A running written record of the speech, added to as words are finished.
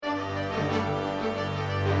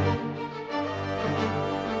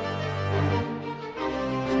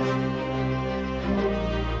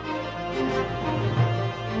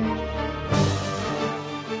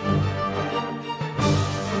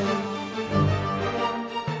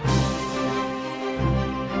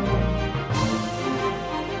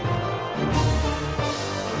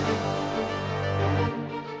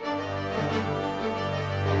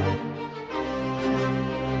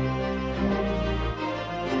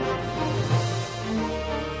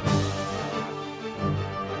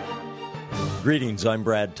Greetings, I'm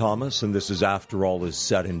Brad Thomas, and this is After All Is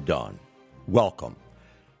Said and Done. Welcome.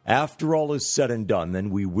 After all is said and done,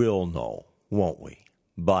 then we will know, won't we?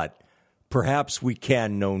 But perhaps we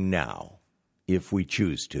can know now, if we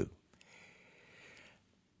choose to.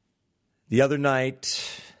 The other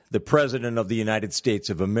night, the President of the United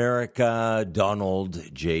States of America,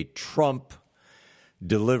 Donald J. Trump,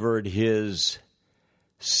 delivered his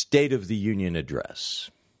State of the Union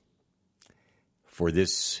address for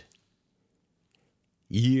this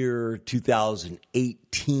year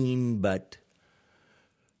 2018, but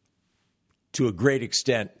to a great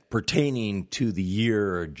extent pertaining to the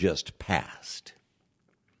year just past.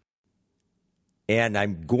 And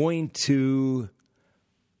I'm going to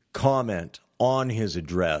comment on his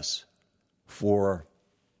address for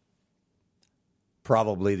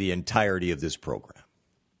probably the entirety of this program.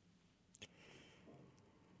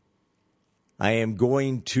 I am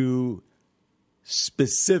going to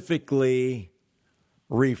specifically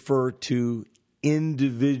refer to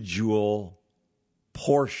individual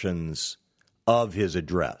portions of his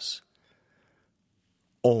address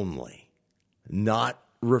only, not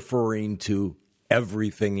referring to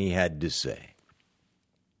everything he had to say,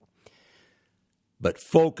 but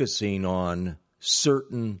focusing on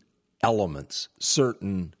certain elements,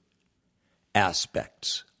 certain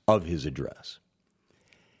aspects of his address.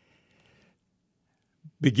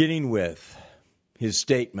 Beginning with his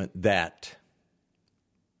statement that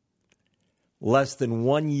less than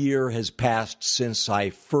 1 year has passed since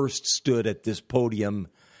I first stood at this podium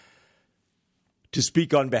to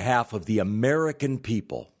speak on behalf of the American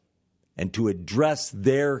people and to address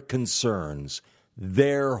their concerns,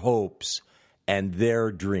 their hopes, and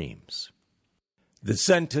their dreams. The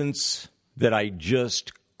sentence that I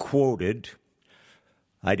just quoted,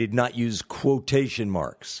 I did not use quotation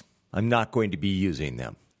marks. I'm not going to be using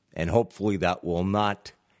them, and hopefully that will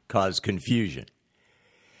not cause confusion.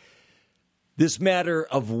 This matter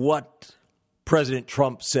of what President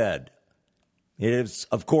Trump said is,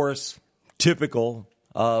 of course, typical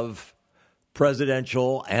of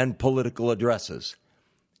presidential and political addresses.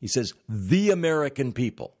 He says, the American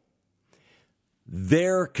people,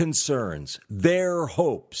 their concerns, their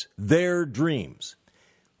hopes, their dreams.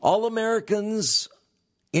 All Americans,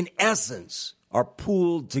 in essence, are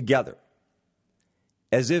pooled together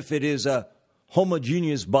as if it is a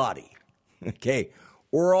homogeneous body. Okay,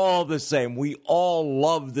 we're all the same. We all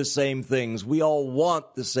love the same things. We all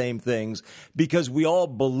want the same things because we all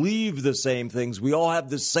believe the same things. We all have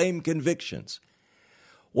the same convictions.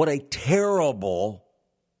 What a terrible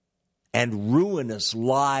and ruinous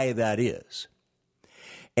lie that is.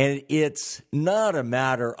 And it's not a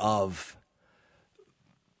matter of,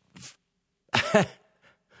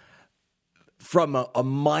 from a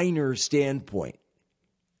minor standpoint,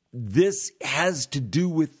 this has to do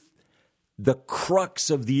with the crux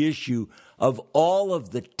of the issue of all of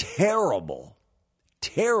the terrible,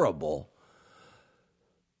 terrible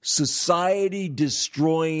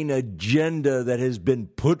society-destroying agenda that has been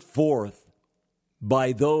put forth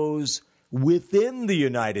by those within the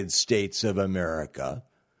United States of America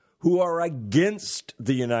who are against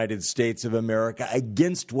the United States of America,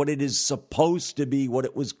 against what it is supposed to be, what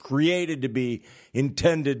it was created to be,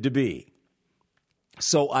 intended to be.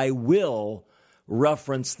 So I will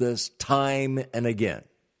reference this time and again.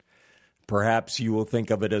 Perhaps you will think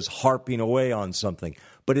of it as harping away on something,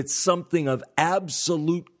 but it's something of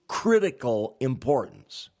absolute critical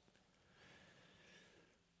importance.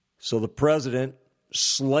 So the president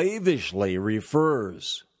slavishly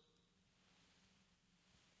refers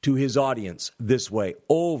to his audience this way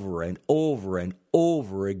over and over and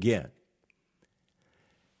over again,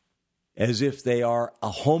 as if they are a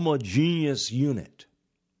homogeneous unit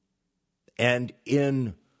and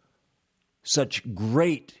in such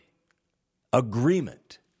great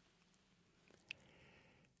agreement.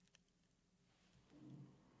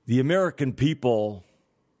 The American people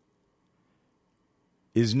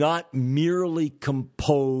is not merely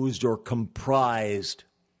composed or comprised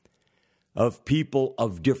of people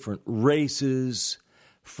of different races,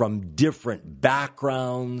 from different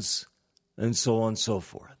backgrounds, and so on and so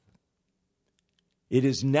forth. It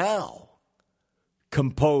is now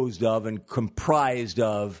composed of and comprised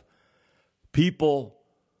of people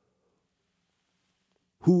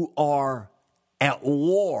who are at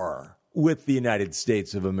war with the United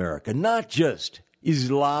States of America, not just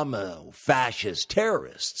Islamo-fascist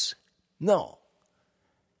terrorists, no,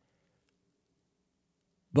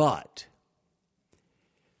 but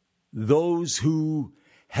those who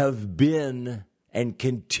have been and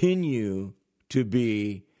continue to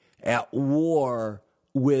be at war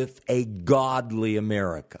with a godly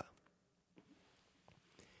America.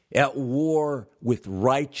 at war with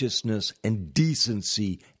righteousness and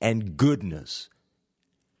decency and goodness.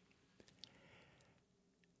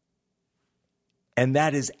 And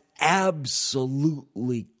that is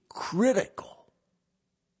absolutely critical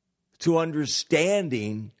to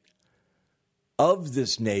understanding of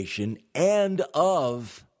this nation and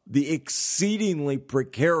of the exceedingly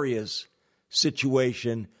precarious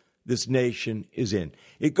situation this nation is in.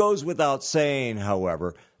 It goes without saying,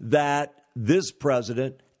 however, that this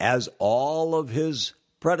president, as all of his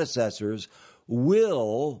predecessors,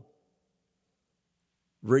 will,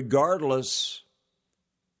 regardless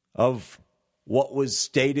of what was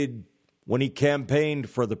stated when he campaigned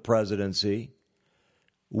for the presidency,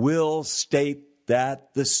 will state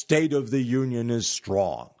that the State of the Union is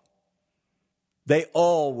strong. They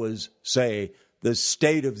always say the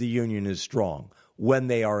State of the Union is strong when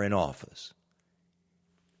they are in office.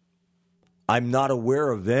 I'm not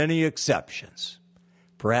aware of any exceptions.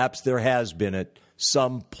 Perhaps there has been at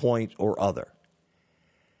some point or other.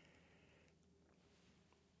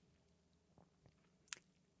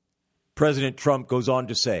 President Trump goes on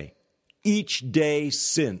to say, each day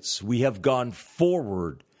since we have gone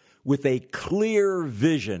forward with a clear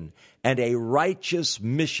vision and a righteous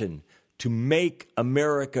mission to make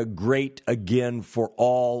America great again for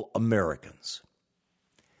all Americans.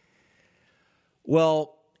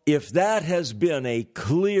 Well, if that has been a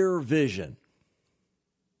clear vision,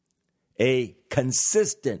 a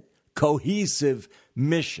consistent, cohesive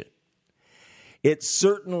mission, it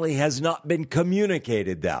certainly has not been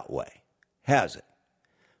communicated that way, has it?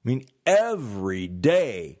 I mean, every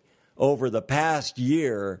day over the past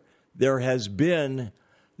year, there has been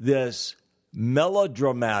this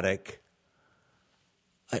melodramatic,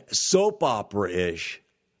 soap opera-ish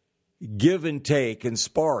give and take and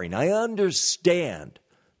sparring. I understand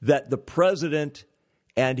that the president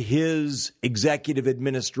and his executive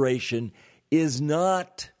administration is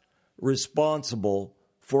not responsible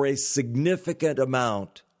for a significant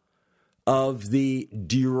amount of the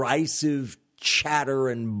derisive chatter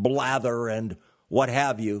and blather and what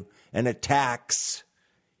have you, and attacks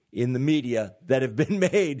in the media that have been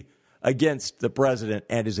made against the president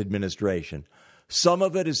and his administration. Some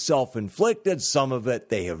of it is self-inflicted. Some of it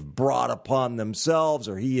they have brought upon themselves,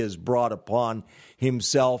 or he has brought upon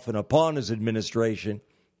himself and upon his administration.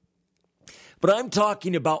 But I'm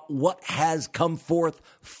talking about what has come forth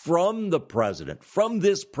from the president, from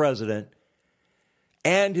this president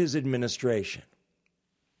and his administration.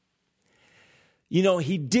 You know,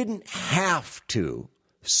 he didn't have to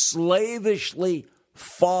slavishly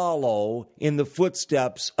follow in the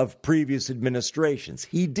footsteps of previous administrations.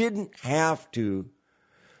 He didn't have to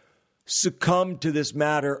succumb to this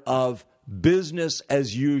matter of business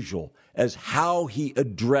as usual, as how he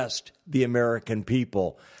addressed the American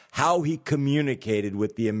people, how he communicated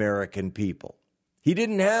with the American people. He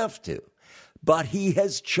didn't have to, but he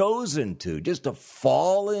has chosen to, just to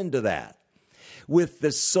fall into that, with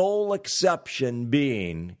the sole exception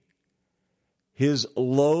being his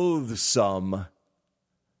loathsome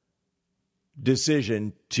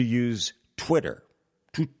decision to use Twitter,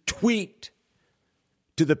 to tweet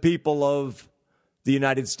to the people of the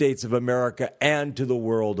United States of America and to the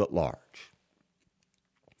world at large.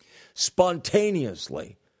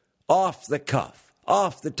 Spontaneously, off the cuff,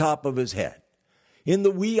 off the top of his head, in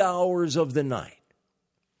the wee hours of the night.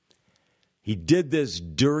 He did this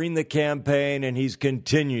during the campaign, and he's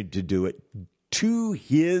continued to do it to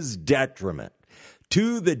his detriment,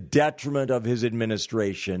 to the detriment of his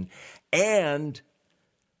administration, and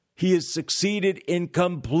he has succeeded in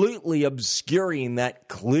completely obscuring that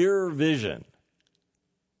clear vision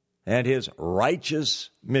and his righteous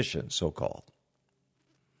mission, so-called.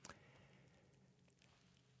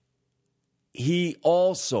 He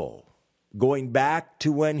also, going back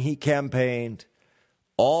to when he campaigned,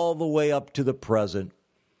 all the way up to the present,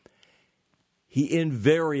 he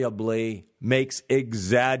invariably makes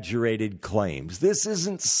exaggerated claims. This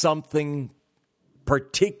isn't something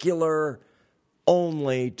particular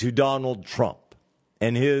only to Donald Trump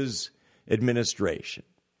and his administration.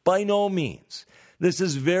 By no means. This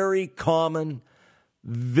is very common,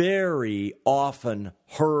 very often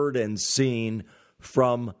heard and seen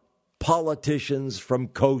from politicians from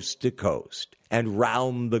coast to coast and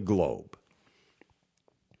round the globe,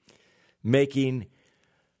 making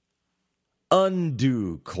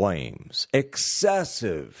undue claims,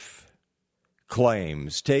 excessive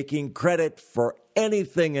claims, taking credit for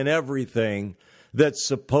anything and everything that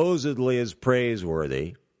supposedly is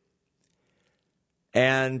praiseworthy,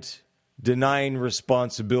 and denying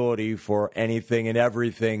responsibility for anything and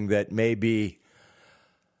everything that may be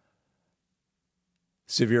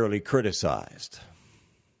severely criticized.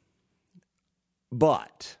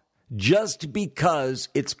 But just because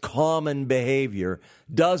it's common behavior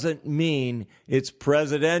doesn't mean it's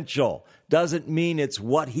presidential, doesn't mean it's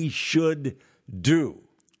what he should do.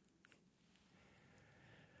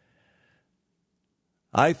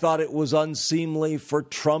 I thought it was unseemly for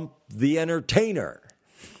Trump, the entertainer,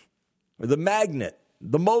 or the magnate,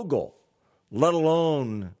 the mogul, let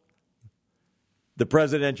alone the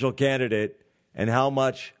presidential candidate, and how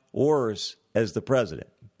much worse as the president.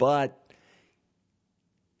 But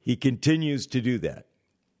he continues to do that.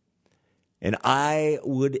 And I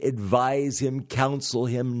would advise him, counsel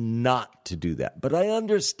him not to do that. But I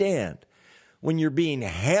understand when you're being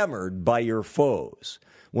hammered by your foes,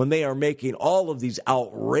 when they are making all of these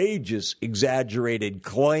outrageous, exaggerated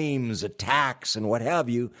claims, attacks, and what have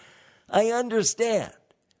you, I understand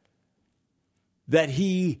that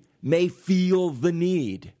he may feel the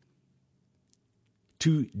need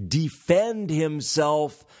to defend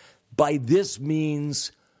himself by this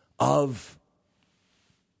means of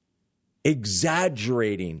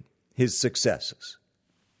exaggerating his successes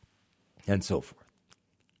and so forth.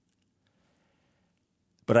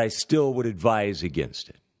 But I still would advise against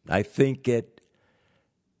it. I think it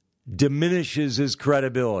diminishes his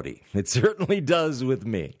credibility. It certainly does with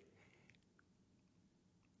me.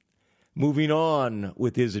 Moving on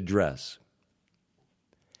with his address,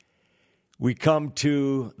 we come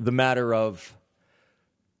to the matter of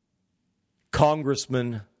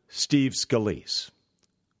Congressman Steve Scalise,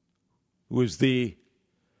 who is the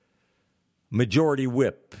majority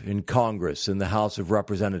whip in Congress in the House of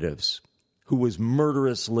Representatives, who was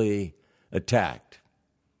murderously attacked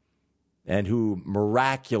and who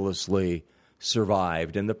miraculously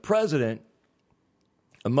survived. And the president,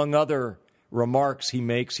 among other remarks he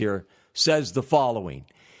makes here, says the following: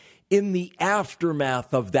 in the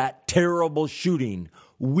aftermath of that terrible shooting,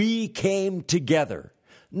 we came together,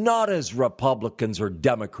 not as Republicans or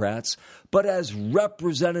Democrats, but as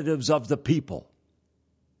representatives of the people.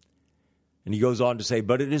 And he goes on to say,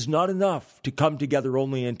 but it is not enough to come together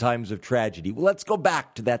only in times of tragedy. Well, let's go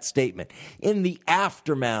back to that statement. In the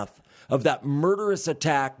aftermath of that murderous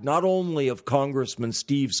attack, not only of Congressman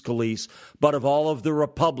Steve Scalise, but of all of the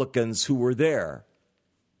Republicans who were there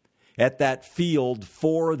at that field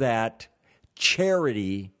for that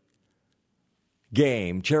charity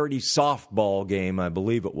game, charity softball game, I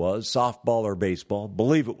believe it was, softball or baseball,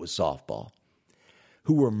 believe it was softball,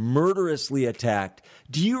 who were murderously attacked.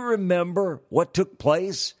 Do you remember what took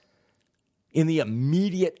place in the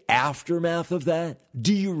immediate aftermath of that?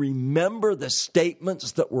 Do you remember the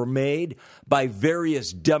statements that were made by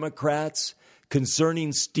various Democrats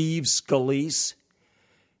concerning Steve Scalise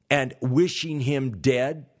and wishing him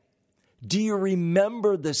dead? Do you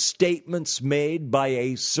remember the statements made by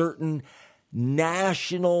a certain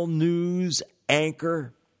national news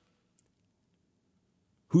anchor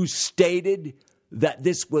who stated that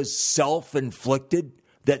this was self-inflicted,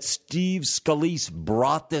 that Steve Scalise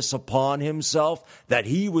brought this upon himself, that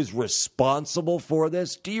he was responsible for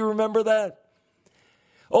this? Do you remember that?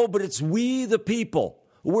 Oh, but it's we the people.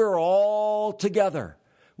 We're all together.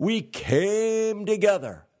 We came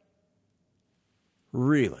together.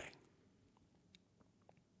 Really?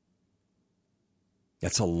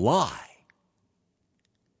 That's a lie.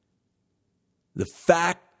 The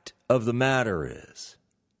fact of the matter is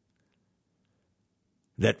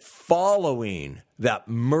that following that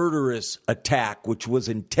murderous attack, which was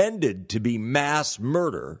intended to be mass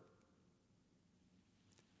murder,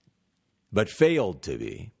 but failed to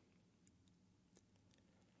be,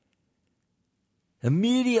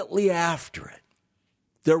 immediately after it,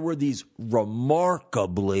 there were these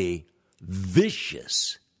remarkably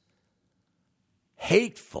vicious,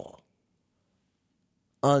 hateful,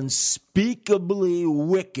 unspeakably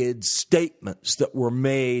wicked statements that were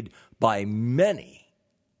made by many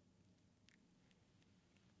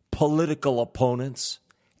political opponents,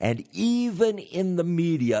 and even in the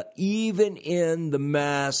media, even in the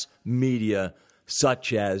mass media,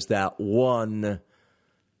 such as that one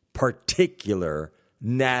particular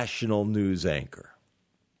national news anchor.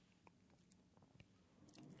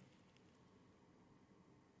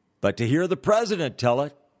 But to hear the president tell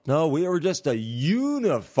it, no, we were just a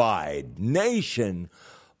unified nation,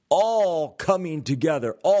 all coming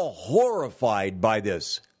together, all horrified by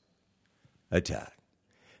this attack.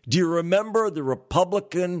 Do you remember the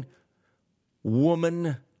Republican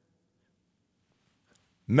woman,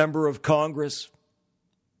 member of Congress,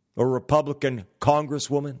 or Republican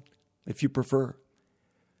congresswoman, if you prefer,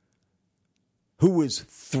 who was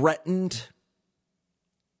threatened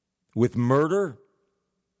with murder?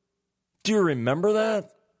 Do you remember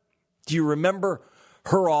that? Do you remember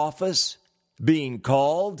her office being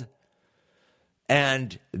called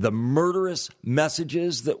and the murderous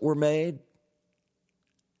messages that were made?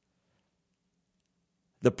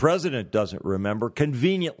 The president doesn't remember,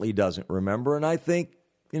 conveniently doesn't remember, and I think,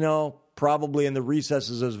 probably in the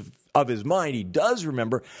recesses of his mind, he does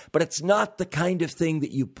remember, but it's not the kind of thing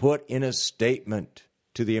that you put in a statement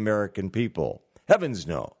to the American people. Heavens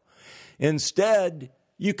no. Instead,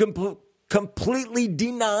 you completely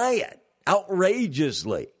deny it,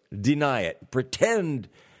 outrageously deny it, pretend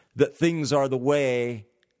that things are the way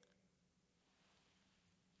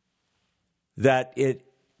that it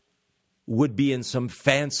would be in some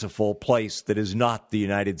fanciful place that is not the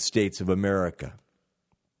United States of America.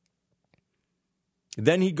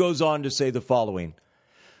 Then he goes on to say the following: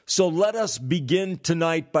 so let us begin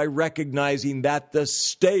tonight by recognizing that the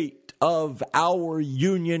state of our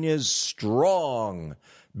union is strong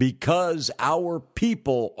because our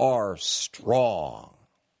people are strong.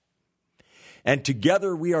 And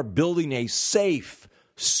together we are building a safe,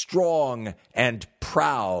 strong, and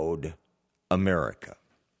proud America.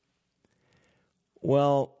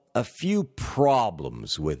 Well, a few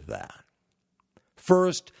problems with that.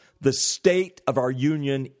 First, the state of our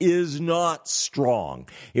union is not strong.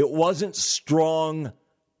 It wasn't strong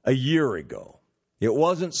a year ago. It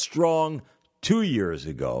wasn't strong 2 years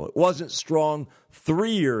ago. It wasn't strong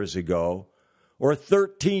 3 years ago, or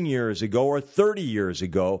 13 years ago, or 30 years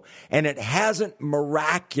ago, and it hasn't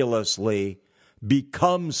miraculously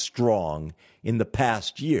become strong in the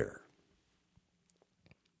past year.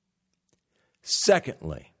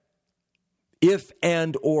 Secondly, if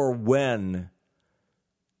and or when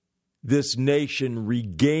this nation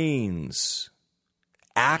regains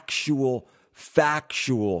actual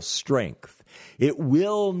factual strength, it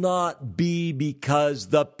will not be because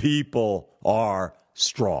the people are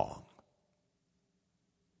strong.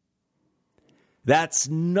 That's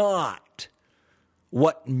not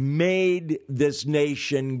what made this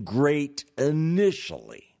nation great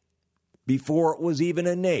initially, before it was even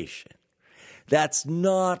a nation. That's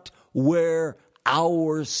not where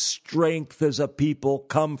our strength as a people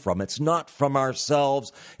come from. It's not from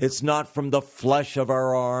ourselves. It's not from the flesh of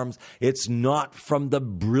our arms. It's not from the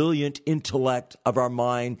brilliant intellect of our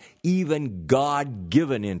mind, even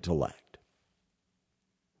God-given intellect.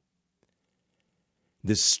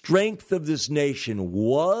 The strength of this nation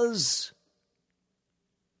was,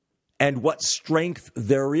 and what strength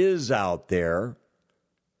there is out there,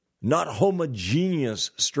 not homogeneous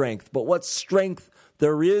strength, but what strength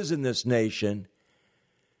there is in this nation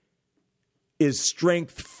is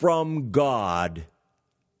strength from God,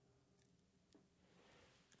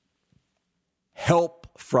 help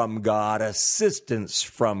from God, assistance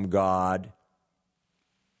from God.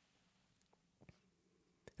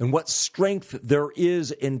 And what strength there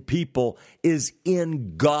is in people is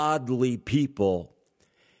in godly people,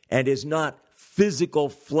 and is not physical,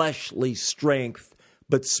 fleshly strength,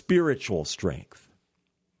 but spiritual strength.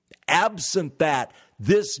 Absent that,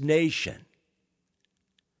 this nation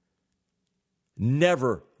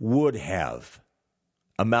never would have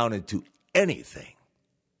amounted to anything.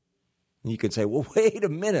 And you could say, well, wait a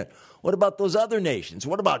minute. What about those other nations?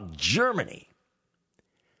 What about Germany?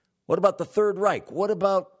 What about the Third Reich? What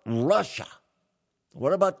about Russia?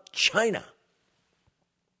 What about China?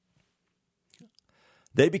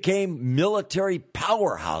 They became military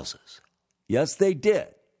powerhouses. Yes, they did.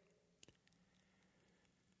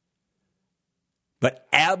 But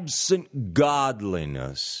absent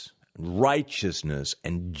godliness, righteousness,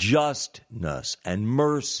 and justness, and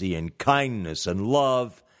mercy, and kindness, and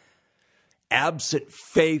love, absent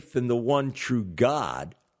faith in the one true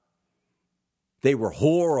God, they were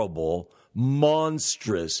horrible,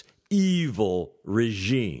 monstrous, evil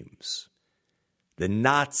regimes. The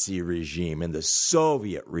Nazi regime and the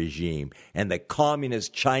Soviet regime and the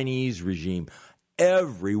communist Chinese regime,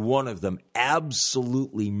 every one of them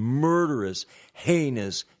absolutely murderous,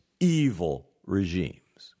 heinous, evil regimes.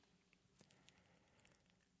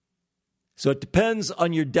 So it depends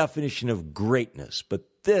on your definition of greatness, but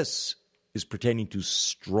this is pertaining to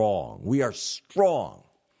strong. We are strong.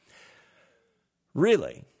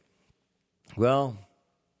 Really? Well,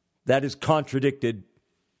 that is contradicted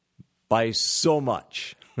by so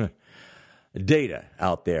much data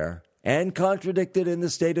out there, and contradicted in the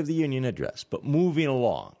State of the Union address. But moving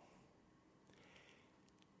along,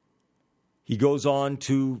 he goes on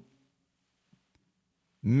to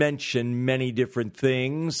mention many different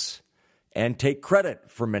things and take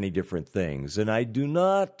credit for many different things. And I do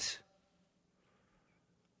not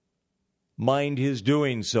mind his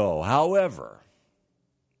doing so. However,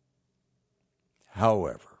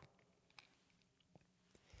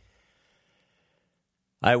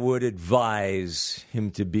 I would advise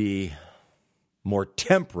him to be more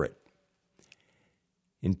temperate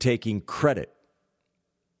in taking credit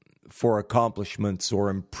for accomplishments or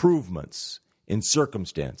improvements in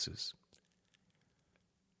circumstances.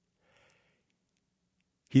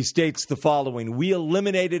 He states the following: "We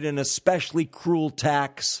eliminated an especially cruel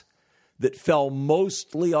tax that fell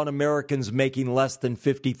mostly on Americans making less than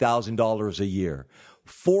 $50,000 a year,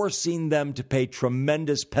 forcing them to pay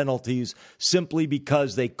tremendous penalties simply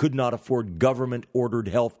because they could not afford government-ordered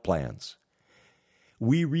health plans.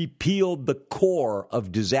 We repealed the core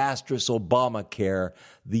of disastrous Obamacare.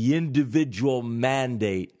 The individual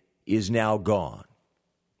mandate is now gone."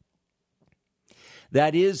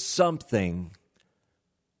 That is something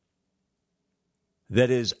that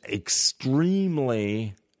is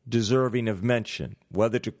extremely deserving of mention.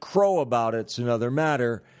 Whether to crow about it's another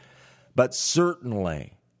matter, but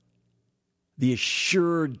certainly the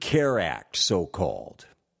Assured Care Act, so-called,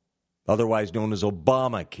 otherwise known as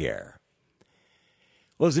Obamacare,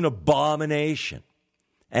 was an abomination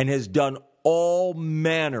and has done all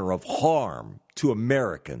manner of harm to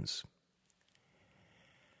Americans,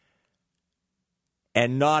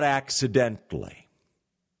 and not accidentally,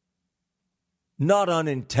 not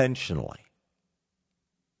unintentionally.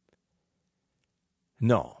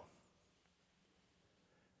 No.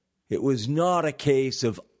 It was not a case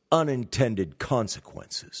of unintended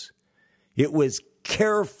consequences. It was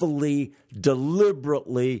carefully,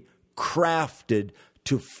 deliberately crafted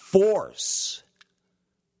to force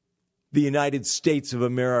the United States of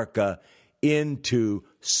America into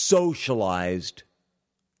socialized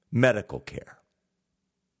medical care.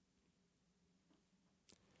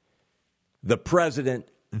 The president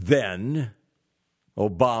then,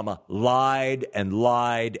 Obama, lied and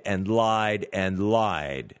lied and lied and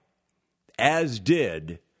lied, as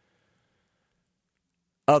did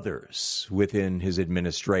others within his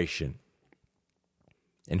administration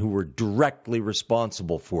and who were directly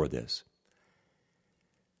responsible for this.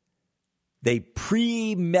 They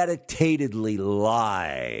premeditatedly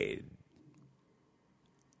lied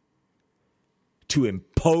to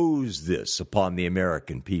impose this upon the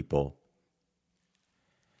American people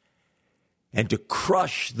and to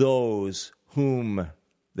crush those whom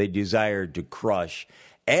they desired to crush,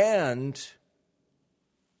 and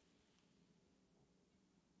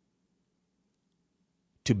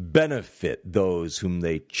to benefit those whom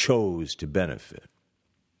they chose to benefit.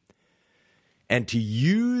 And to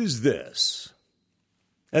use this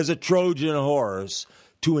as a Trojan horse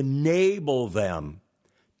to enable them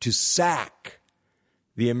to sack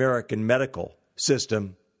the American medical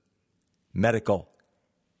system, medical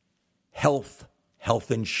health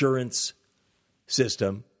insurance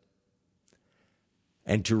system,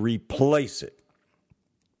 and to replace it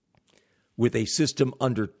with a system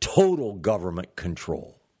under total government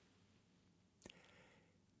control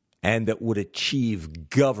and that would achieve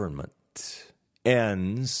government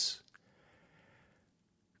ends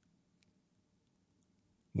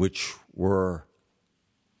which were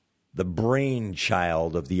the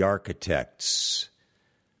brainchild of the architects,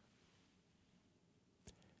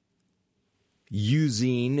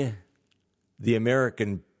 using the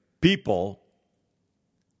American people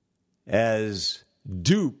as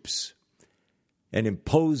dupes and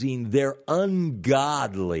imposing their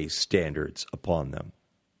ungodly standards upon them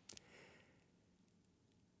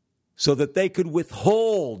so that they could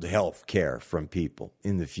withhold health care from people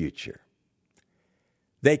in the future.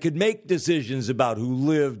 They could make decisions about who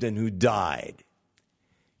lived and who died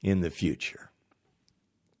in the future.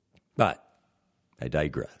 But I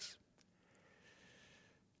digress.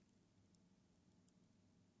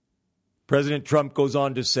 President Trump goes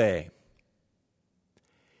on to say,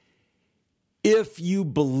 if you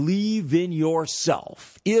believe in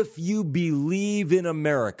yourself, if you believe in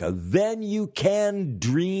America, then you can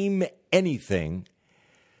dream anything,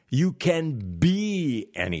 you can be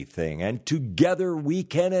anything, and together we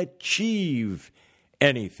can achieve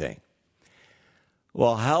anything.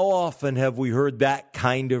 Well, how often have we heard that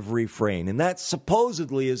kind of refrain? And that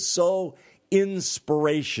supposedly is so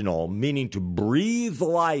inspirational, meaning to breathe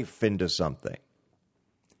life into something.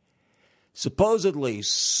 Supposedly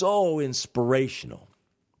so inspirational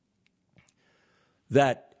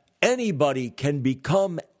that anybody can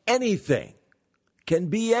become anything, can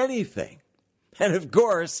be anything. And of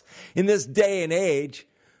course, in this day and age,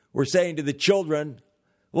 we're saying to the children,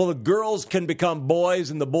 well, the girls can become boys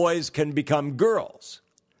and the boys can become girls.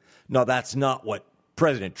 No, that's not what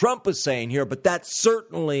President Trump is saying here, but that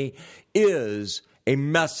certainly is a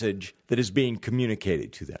message that is being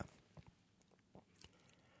communicated to them.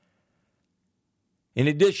 In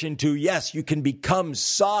addition to, yes, you can become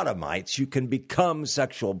sodomites, you can become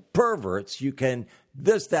sexual perverts, you can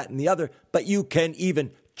this, that, and the other, but you can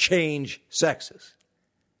even change sexes.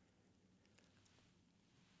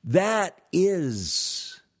 That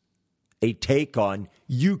is a take on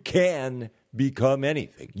you can become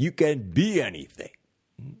anything. You can be anything.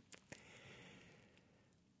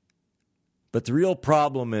 But the real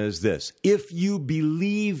problem is this. If you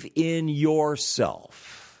believe in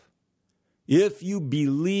yourself, if you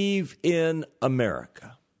believe in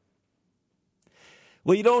America,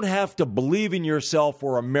 well, you don't have to believe in yourself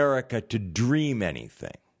or America to dream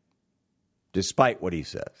anything, despite what he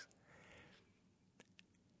says.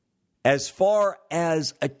 As far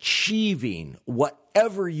as achieving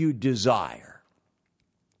whatever you desire,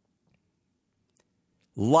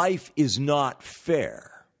 life is not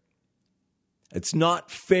fair. It's not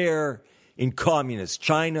fair in communist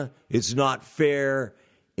China. It's not fair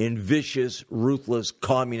in vicious, ruthless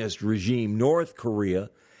communist regime North Korea.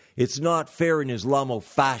 It's not fair in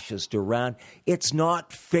Islamo-fascist Iran. It's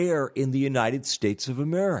not fair in the United States of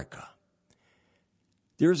America.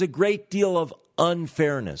 There's a great deal of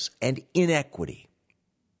unfairness and inequity.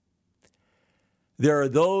 There are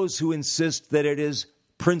those who insist that it is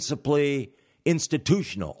principally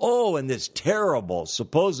institutional. Oh, and this terrible,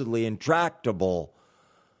 supposedly intractable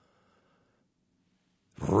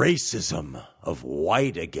racism of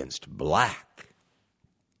white against black.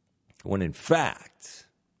 When in fact,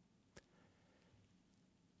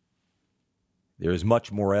 there is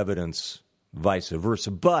much more evidence vice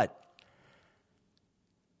versa. But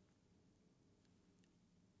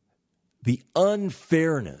the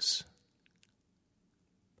unfairness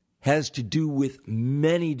has to do with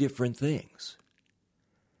many different things.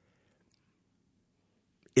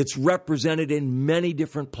 It's represented in many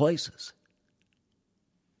different places.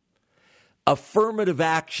 Affirmative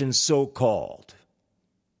action, so-called,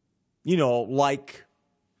 like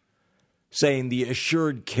saying the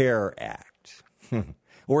Assured Care Act,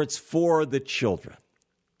 or it's for the children.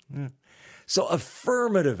 So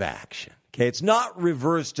affirmative action, okay, it's not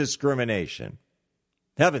reverse discrimination.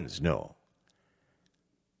 Heavens, no.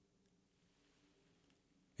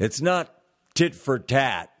 It's not tit for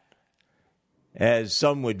tat, as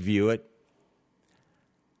some would view it,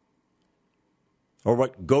 or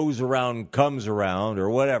what goes around comes around, or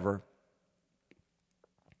whatever.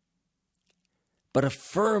 But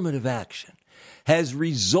affirmative action has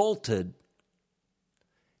resulted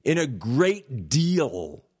in a great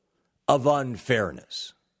deal of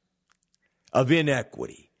unfairness, of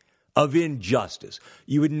inequity, of injustice.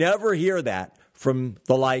 You would never hear that from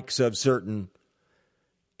the likes of certain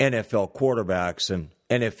NFL quarterbacks and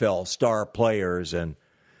NFL star players and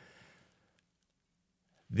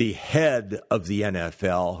the head of the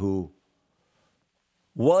NFL, who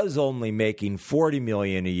was only making $40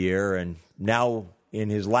 million a year and now in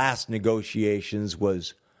his last negotiations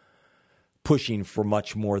was pushing for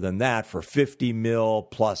much more than that, for $50 million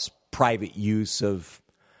plus private use of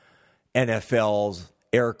NFL's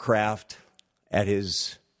aircraft at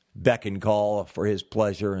his beck and call for his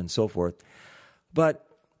pleasure and so forth. But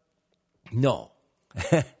no,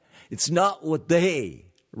 it's not what they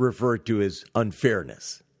refer to as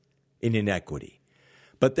unfairness and inequity.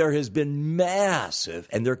 But there has been massive,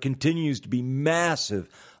 and there continues to be massive,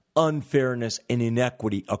 unfairness and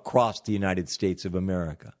inequity across the United States of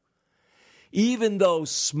America. Even though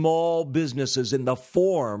small businesses in the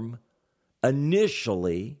form,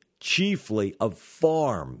 initially, chiefly of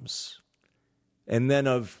farms, and then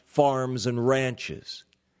of farms and ranches,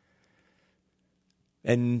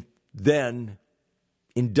 and then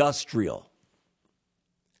industrial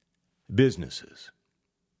businesses.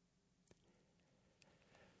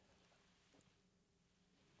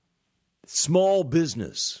 Small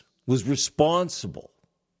business was responsible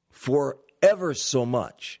for ever so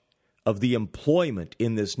much of the employment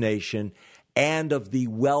in this nation and of the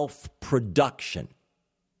wealth production.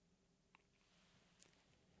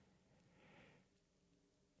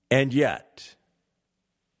 And yet,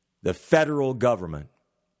 the federal government,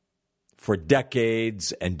 for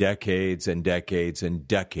decades and decades and decades and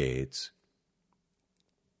decades,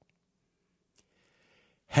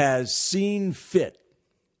 has seen fit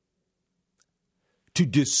to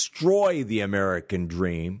destroy the American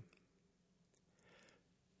dream,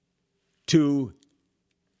 to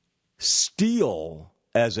steal,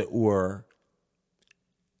 as it were,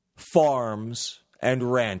 farms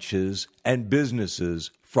and ranches and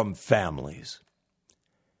businesses from families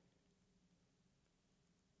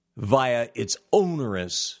via its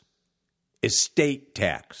onerous estate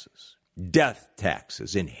taxes, death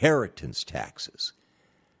taxes, inheritance taxes.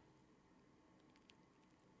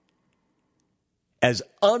 As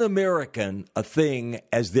un-American a thing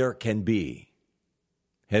as there can be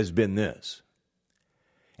has been this.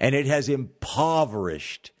 And it has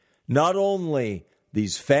impoverished not only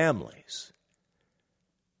these families,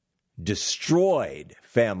 destroyed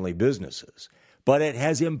family businesses, but it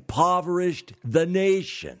has impoverished the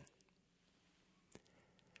nation.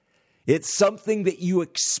 It's something that you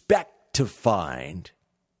expect to find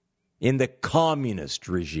in the communist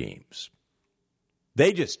regimes.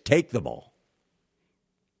 They just take them all.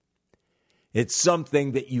 It's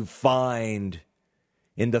something that you find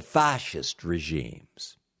in the fascist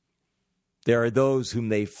regimes. There are those whom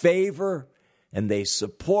they favor and they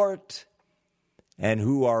support and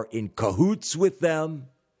who are in cahoots with them.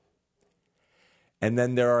 And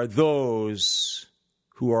then there are those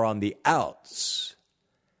who are on the outs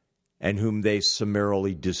and whom they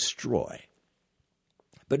summarily destroy.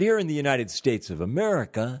 But here in the United States of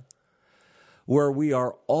America, where we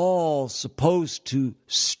are all supposed to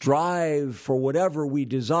strive for whatever we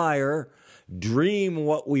desire, dream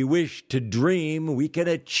what we wish to dream, we can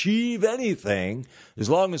achieve anything as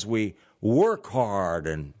long as we work hard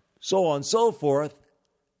and so on and so forth.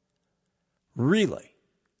 Really?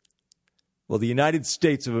 Well, the United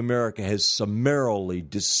States of America has summarily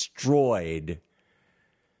destroyed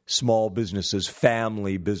small businesses,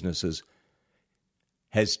 family businesses,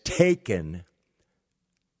 has taken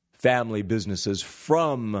family businesses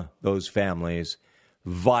from those families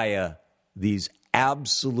via these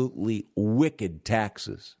absolutely wicked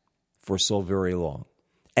taxes for so very long.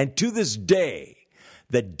 And to this day,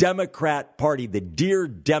 the Democrat Party, the dear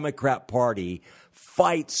Democrat Party,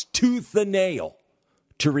 fights tooth and nail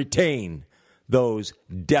to retain those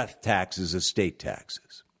death taxes, estate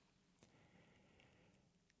taxes.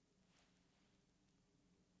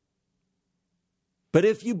 But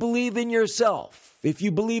if you believe in yourself, if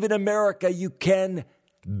you believe in America, you can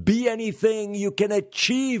be anything, you can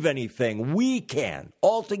achieve anything. We can,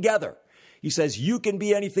 all together. He says you can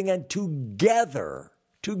be anything, and together,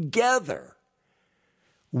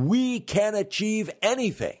 we can achieve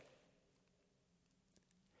anything.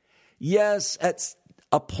 Yes, at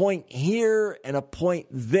a point here and a point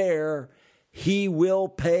there, he will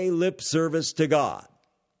pay lip service to God.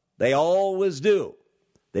 They always do.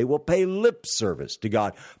 They will pay lip service to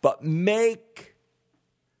God. But make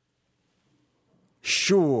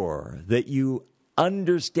sure that you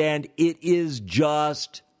understand it is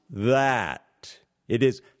just that. It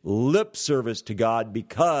is lip service to God,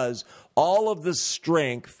 because all of the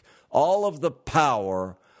strength, all of the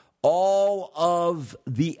power, all of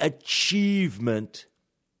the achievement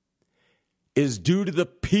is due to the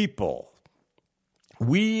people.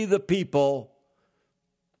 We, the people,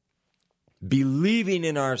 believing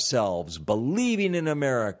in ourselves, believing in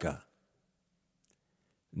America,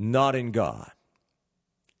 not in God.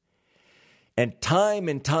 And time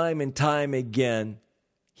again,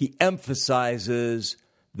 he emphasizes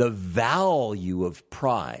the value of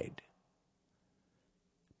pride.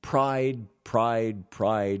 Pride,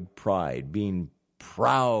 being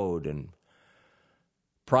proud and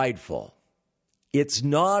prideful. It's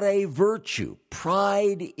not a virtue.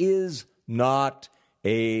 Pride is not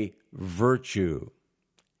a virtue.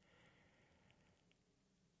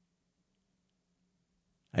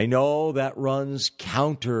 I know that runs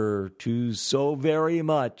counter to so very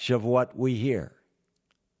much of what we hear.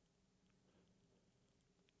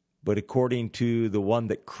 But according to the one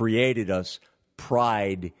that created us,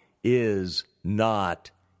 pride is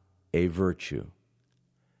not a virtue.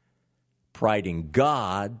 Pride in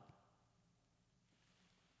God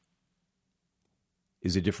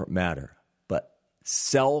is a different matter. But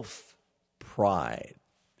self-pride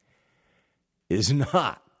is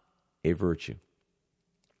not a virtue.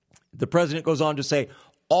 The president goes on to say,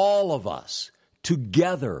 all of us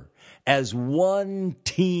together as one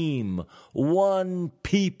team, one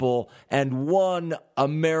people, and one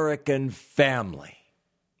American family.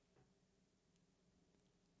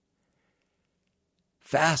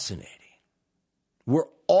 Fascinating. We're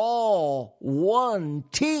all one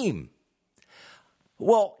team.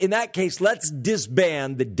 Well, in that case, let's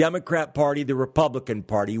disband the Democrat Party, the Republican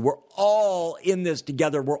Party. We're all in this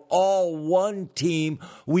together. We're all one team.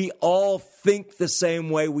 We all think the same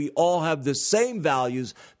way. We all have the same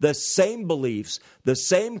values, the same beliefs, the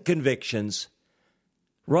same convictions,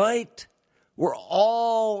 right? We're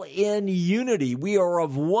all in unity. We are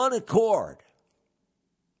of one accord.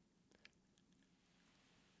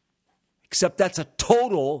 Except that's a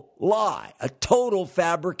total lie, a total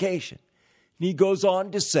fabrication. He goes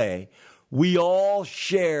on to say, we all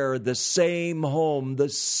share the same home, the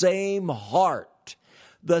same heart,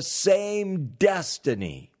 the same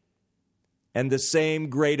destiny, and the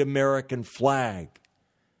same great American flag.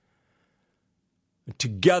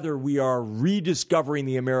 Together we are rediscovering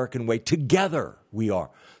the American way. Together we are.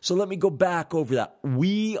 So let me go back over that.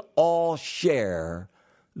 We all share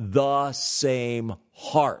the same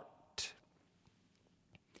heart.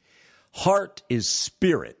 Heart is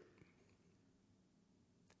spirit.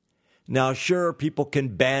 Now, sure, people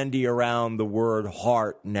can bandy around the word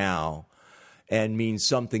heart now and mean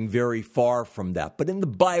something very far from that. But in the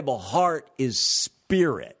Bible, heart is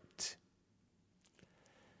spirit.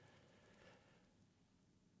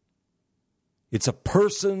 It's a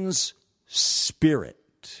person's spirit.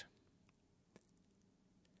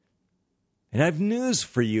 And I have news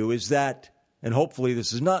for you is that, and hopefully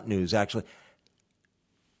this is not news actually,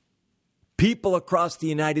 people across the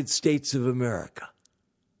United States of America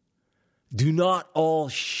do not all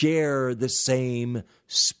share the same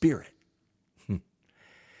spirit.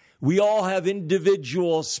 We all have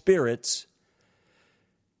individual spirits,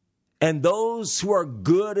 and those who are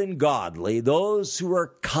good and godly, those who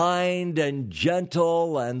are kind and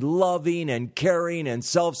gentle and loving and caring and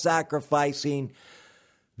self-sacrificing,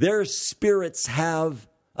 their spirits have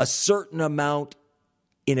a certain amount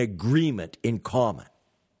in agreement, in common.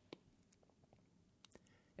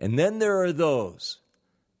 And then there are those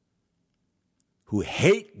who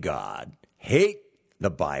hate God, hate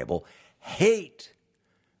the Bible, hate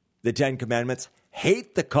the Ten Commandments,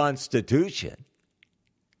 hate the Constitution,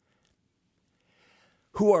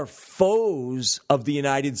 who are foes of the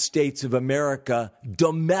United States of America,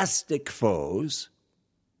 domestic foes,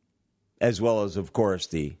 as well as, of course,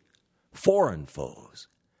 the foreign foes.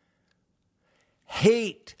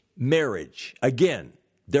 Hate marriage. Again,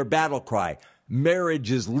 their battle cry,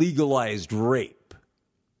 marriage is legalized rape.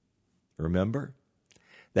 Remember?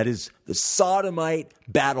 That is the sodomite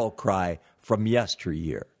battle cry from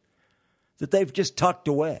yesteryear that they've just tucked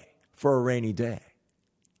away for a rainy day.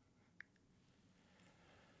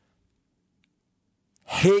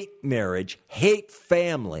 Hate marriage, hate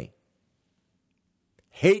family,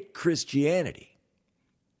 hate Christianity,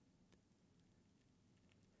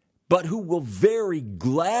 but who will very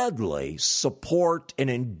gladly support and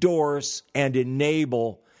endorse and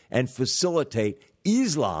enable and facilitate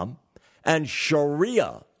Islam and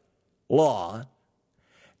Sharia law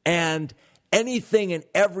and anything and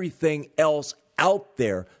everything else out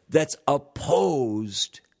there that's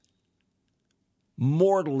opposed,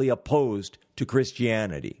 mortally opposed to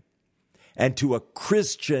Christianity and to a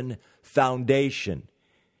Christian foundation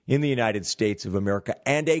in the United States of America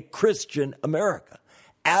and a Christian America.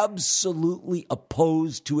 Absolutely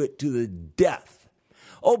opposed to it to the death.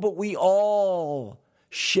 Oh, but we all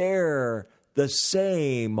share the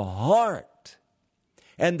same heart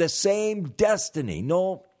and the same destiny.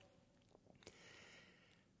 No,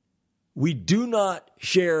 we do not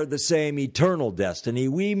share the same eternal destiny.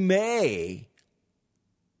 We may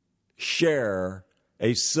share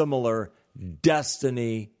a similar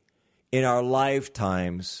destiny in our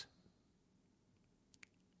lifetimes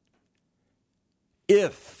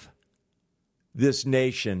if this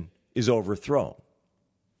nation is overthrown.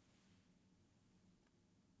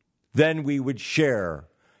 Then we would share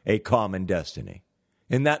a common destiny.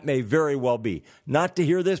 And that may very well be. Not to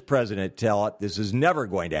hear this president tell it, this is never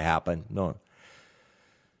going to happen. No.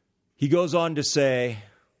 He goes on to say,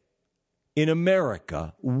 in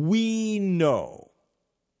America, we know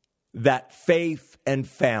that faith and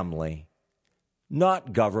family,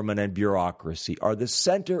 not government and bureaucracy, are the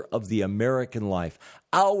center of the American life.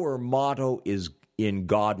 Our motto is, in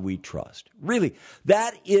God we trust. Really,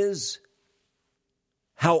 that is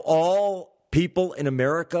how all people in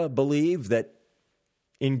America believe, that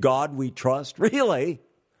in God we trust? Really?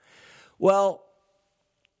 Well,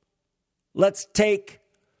 let's take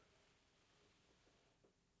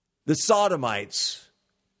the Sodomites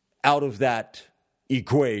out of that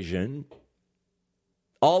equation.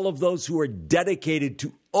 All of those who are dedicated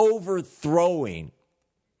to overthrowing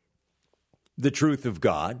the truth of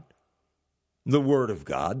God, the Word of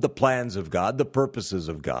God, the plans of God, the purposes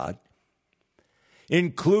of God,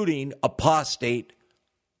 including apostate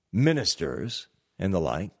ministers and the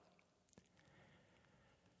like,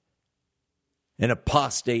 and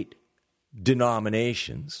apostate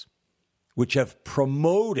denominations which have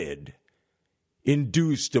promoted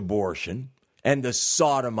induced abortion and the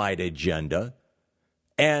sodomite agenda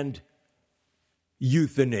and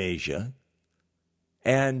euthanasia,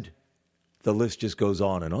 and the list just goes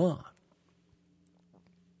on and on.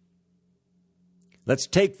 Let's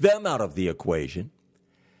take them out of the equation.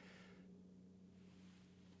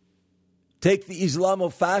 Take the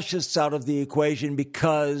Islamofascists out of the equation,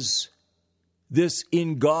 because this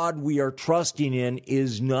in God we are trusting in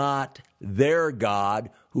is not their God,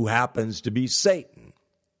 who happens to be Satan.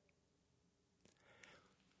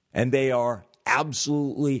 And they are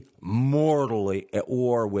absolutely mortally at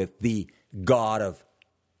war with the God of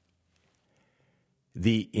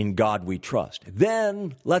the In God We Trust.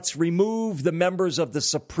 Then let's remove the members of the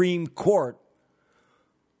Supreme Court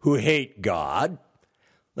who hate God.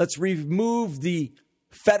 Let's remove the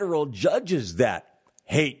federal judges that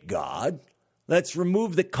hate God. Let's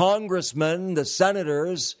remove the congressmen, the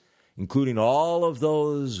senators, including all of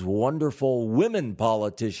those wonderful women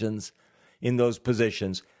politicians in those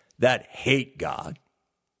positions that hate God.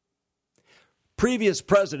 Previous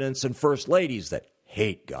presidents and first ladies that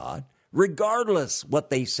hate God, regardless what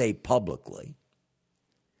they say publicly.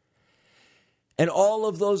 And all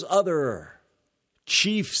of those other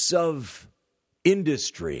chiefs of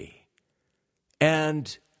industry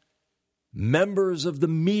and members of the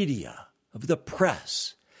media, of the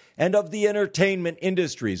press, and of the entertainment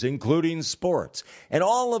industries, including sports, and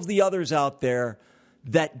all of the others out there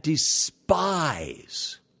that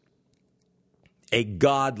despise a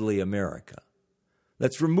godly America.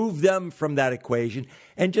 Let's remove them from that equation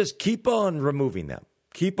and just keep on removing them.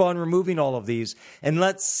 Keep on removing all of these, and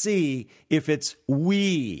let's see if it's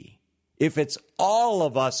we, if it's all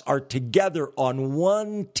of us are together on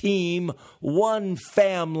one team, one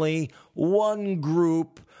family, one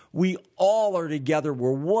group. We all are together.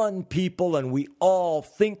 We're one people, and we all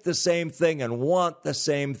think the same thing and want the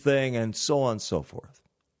same thing, and so on and so forth.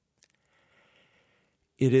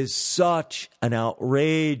 It is such an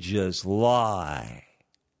outrageous lie.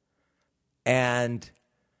 And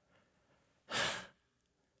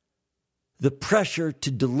the pressure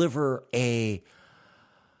to deliver a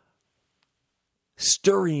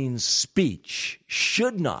stirring speech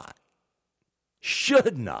should not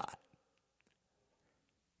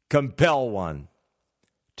compel one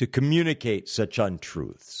to communicate such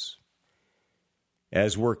untruths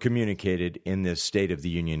as were communicated in this State of the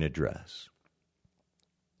Union address.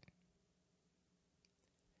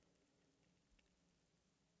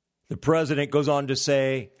 The president goes on to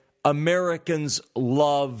say, Americans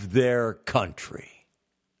love their country.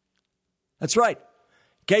 That's right.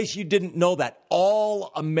 In case you didn't know that,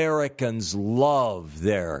 all Americans love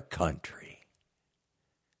their country.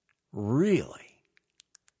 Really?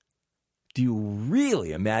 Do you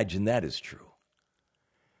really imagine that is true?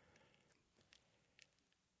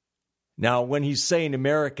 Now, when he's saying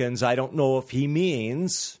Americans, I don't know if he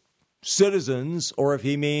means citizens or if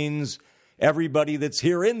he means everybody that's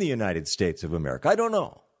here in the United States of America. I don't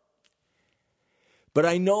know. But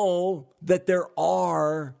I know that there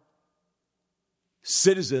are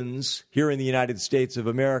citizens here in the United States of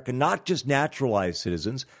America, not just naturalized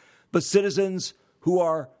citizens, but citizens who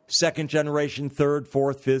are second generation, third,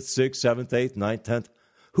 fourth, fifth, sixth, seventh, eighth, ninth, 10th,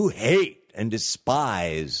 who hate and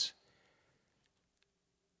despise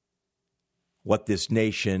what this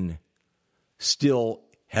nation still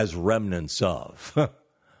has remnants of.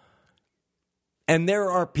 And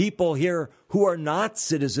there are people here who are not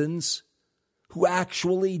citizens who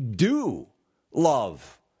actually do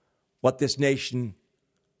love what this nation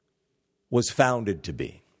was founded to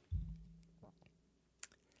be.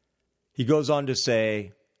 He goes on to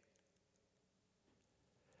say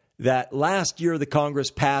that last year the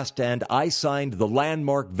Congress passed and I signed the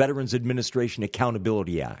landmark Veterans Administration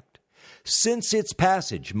Accountability Act. Since its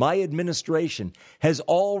passage, my administration has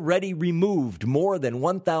already removed more than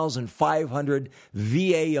 1,500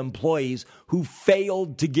 VA employees who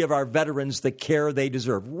failed to give our veterans the care they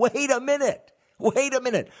deserve. Wait a minute.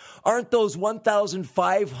 Aren't those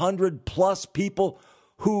 1,500 plus people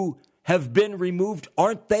who have been removed,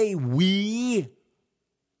 aren't they we?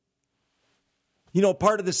 You know,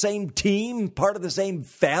 part of the same team, part of the same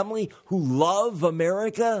family who love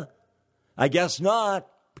America? I guess not.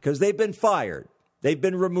 Because they've been fired. They've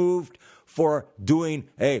been removed for doing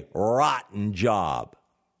a rotten job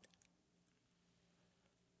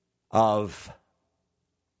of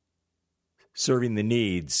serving the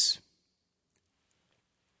needs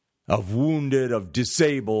of wounded, of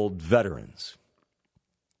disabled veterans.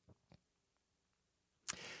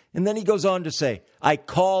 And then he goes on to say, I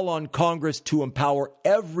call on Congress to empower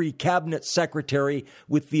every cabinet secretary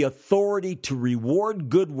with the authority to reward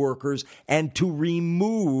good workers and to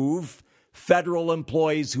remove federal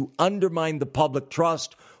employees who undermine the public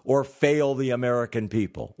trust or fail the American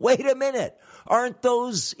people. Wait a minute. Aren't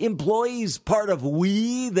those employees part of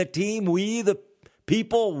we, the team, we, the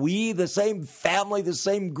people, we, the same family, the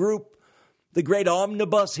same group, the great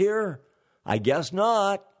omnibus here? I guess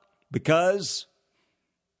not, because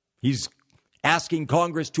he's asking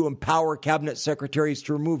Congress to empower cabinet secretaries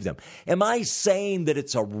to remove them. Am I saying that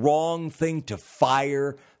it's a wrong thing to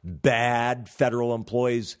fire bad federal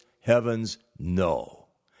employees? Heavens, no.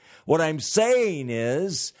 What I'm saying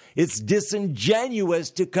is it's disingenuous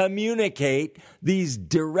to communicate these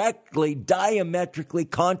directly, diametrically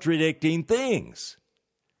contradicting things.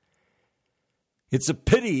 It's a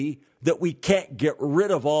pity that we can't get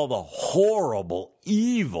rid of all the horrible,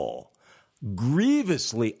 evil,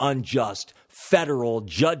 grievously unjust federal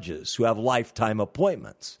judges who have lifetime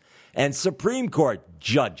appointments and Supreme Court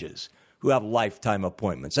judges who have lifetime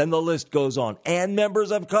appointments. And the list goes on. And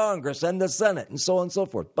members of Congress and the Senate and so on and so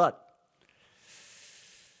forth. But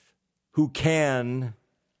who can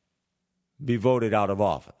be voted out of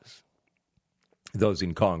office? Those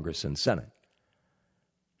in Congress and Senate.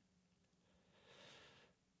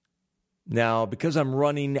 Now, because I'm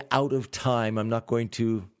running out of time, I'm not going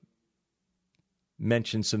to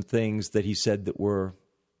mention some things that he said that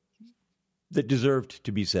deserved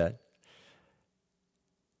to be said.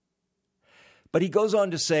 But he goes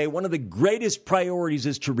on to say one of the greatest priorities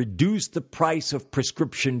is to reduce the price of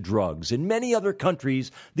prescription drugs. In many other countries,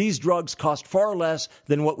 these drugs cost far less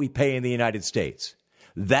than what we pay in the United States.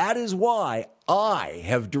 That is why I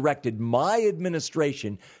have directed my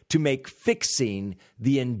administration to make fixing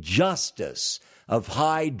the injustice of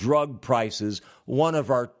high drug prices one of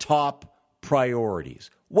our top priorities.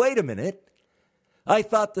 Wait a minute. I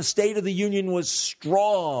thought the State of the Union was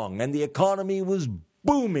strong and the economy was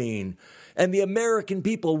booming. And the American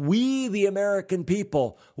people, we the American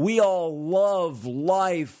people, we all love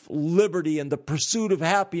life, liberty, and the pursuit of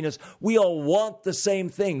happiness. We all want the same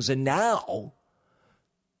things. And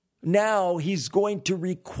now he's going to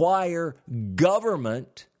require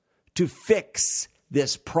government to fix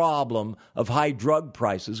this problem of high drug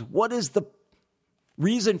prices. What is the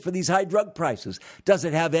reason for these high drug prices? Does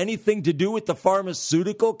it have anything to do with the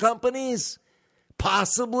pharmaceutical companies?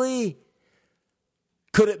 Possibly.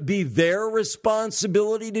 Could it be their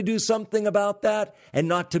responsibility to do something about that and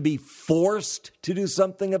not to be forced to do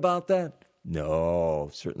something about that? No,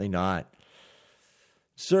 certainly not.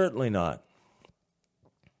 Certainly not.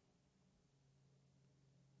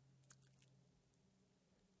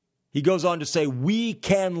 He goes on to say, we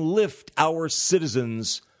can lift our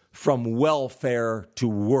citizens from welfare to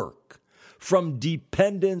work, from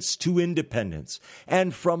dependence to independence,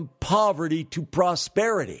 and from poverty to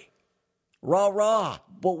prosperity. Rah, rah.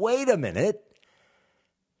 But wait a minute.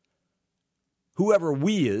 Whoever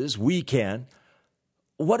we is, we can.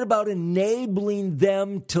 What about enabling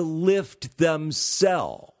them to lift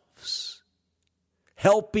themselves?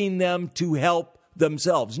 Helping them to help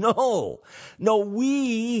themselves? No,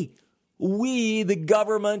 we, the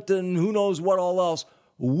government and who knows what all else,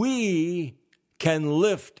 we can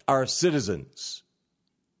lift our citizens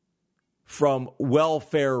from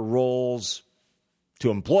welfare rolls to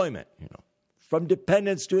employment, from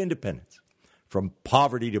dependence to independence, from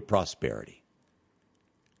poverty to prosperity.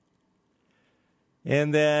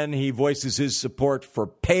 And then he voices his support for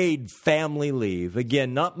paid family leave.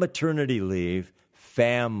 Again, not maternity leave,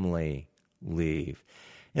 family leave.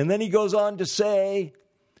 And then he goes on to say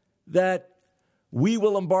that we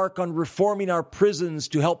will embark on reforming our prisons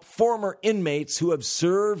to help former inmates who have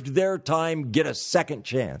served their time get a second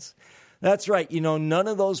chance. That's right. None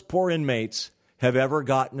of those poor inmates have ever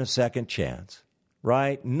gotten a second chance,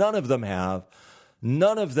 right? None of them have.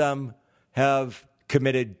 None of them have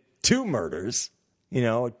committed 2 murders,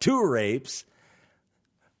 2 rapes.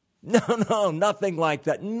 No, nothing like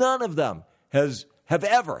that. None of them have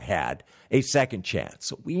ever had a second chance.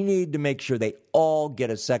 So we need to make sure they all get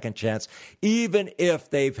a second chance, even if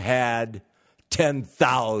they've had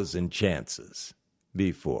 10,000 chances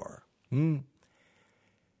before.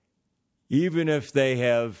 Even if they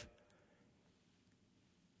have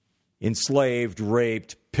enslaved,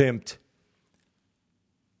 raped, pimped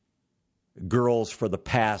girls for the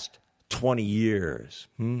past 20 years,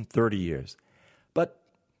 30 years. But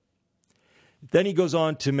then he goes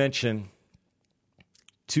on to mention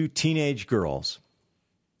 2 teenage girls,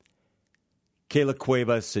 Kayla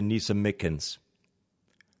Cuevas and Nisa Mickens,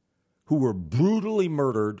 who were brutally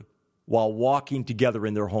murdered while walking together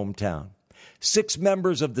in their hometown. 6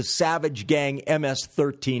 members of the savage gang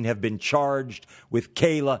MS-13 have been charged with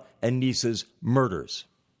Kayla and Nisa's murders.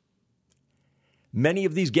 Many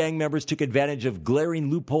of these gang members took advantage of glaring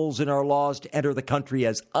loopholes in our laws to enter the country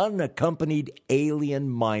as unaccompanied alien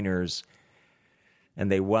minors,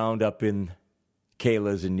 and they wound up in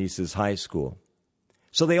Kayla's and Nisa's high school.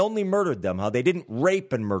 So they only murdered them, They didn't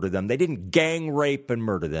rape and murder them. They didn't gang rape and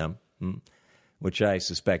murder them, which I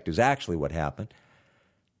suspect is actually what happened.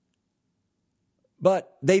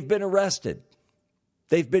 But they've been arrested.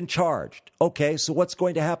 They've been charged. Okay, so what's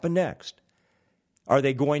going to happen next? Are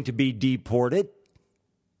they going to be deported?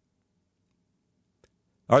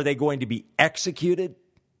 Are they going to be executed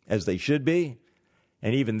as they should be.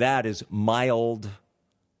 And even that is mild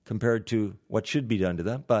compared to what should be done to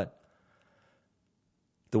them. But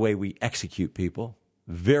the way we execute people,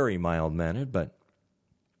 very mild-mannered. But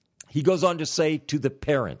he goes on to say to the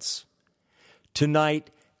parents, tonight,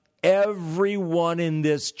 everyone in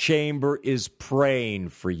this chamber is praying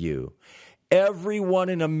for you. Everyone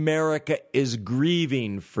in America is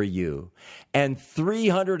grieving for you. And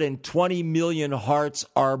 320 million hearts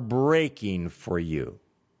are breaking for you.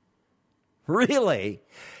 Really?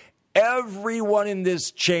 Everyone in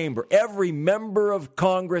this chamber, every member of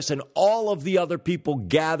Congress and all of the other people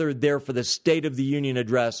gathered there for the State of the Union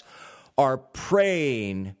address are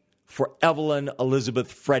praying for Evelyn,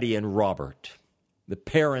 Elizabeth, Freddie, and Robert, the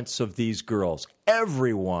parents of these girls.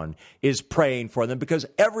 Everyone is praying for them because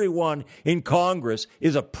everyone in Congress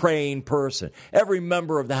is a praying person. Every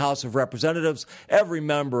member of the House of Representatives, every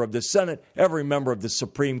member of the Senate, every member of the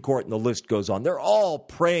Supreme Court, and the list goes on. They're all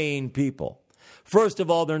praying people. First of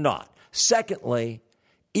all, they're not. Secondly,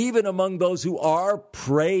 even among those who are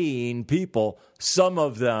praying people, some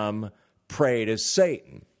of them pray to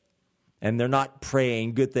Satan, and they're not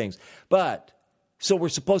praying good things. But so we're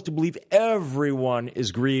supposed to believe everyone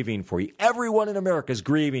is grieving for you. Everyone in America is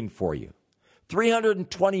grieving for you.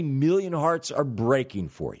 320 million hearts are breaking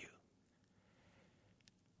for you.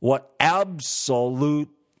 What absolute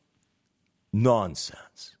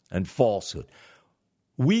nonsense and falsehood.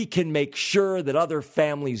 We can make sure that other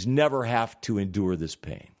families never have to endure this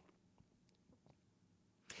pain.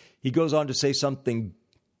 He goes on to say something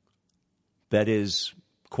that is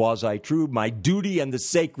quasi-true. My duty and the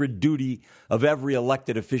sacred duty of every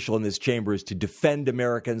elected official in this chamber is to defend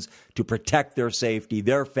Americans, to protect their safety,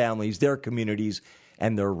 their families, their communities,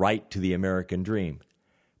 and their right to the American dream.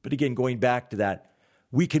 But again, going back to that,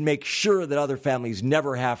 we can make sure that other families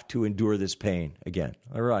never have to endure this pain again.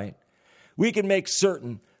 All right. We can make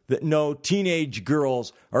certain that no teenage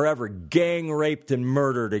girls are ever gang raped and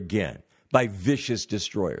murdered again by vicious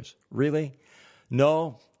destroyers. Really?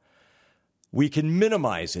 No. We can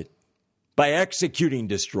minimize it by executing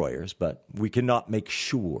destroyers, but we cannot make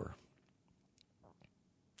sure.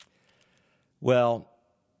 Well,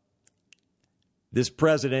 this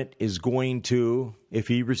president is going to, if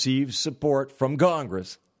he receives support from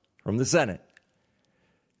Congress, from the Senate,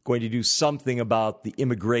 going to do something about the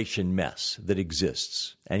immigration mess that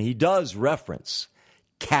exists. And he does reference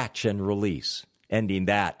catch and release, ending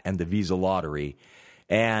that and the visa lottery,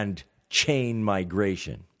 and chain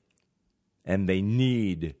migration. And they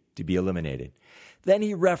need to be eliminated. Then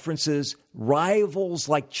he references rivals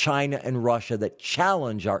like China and Russia that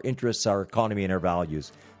challenge our interests, our economy, and our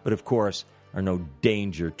values, but of course are no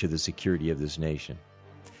danger to the security of this nation.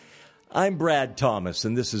 I'm Brad Thomas,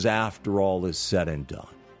 and this is After All Is Said and Done.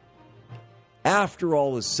 After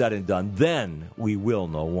all is said and done, then we will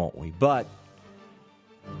know, won't we? But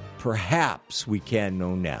perhaps we can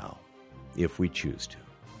know now if we choose to.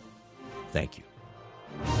 Thank you.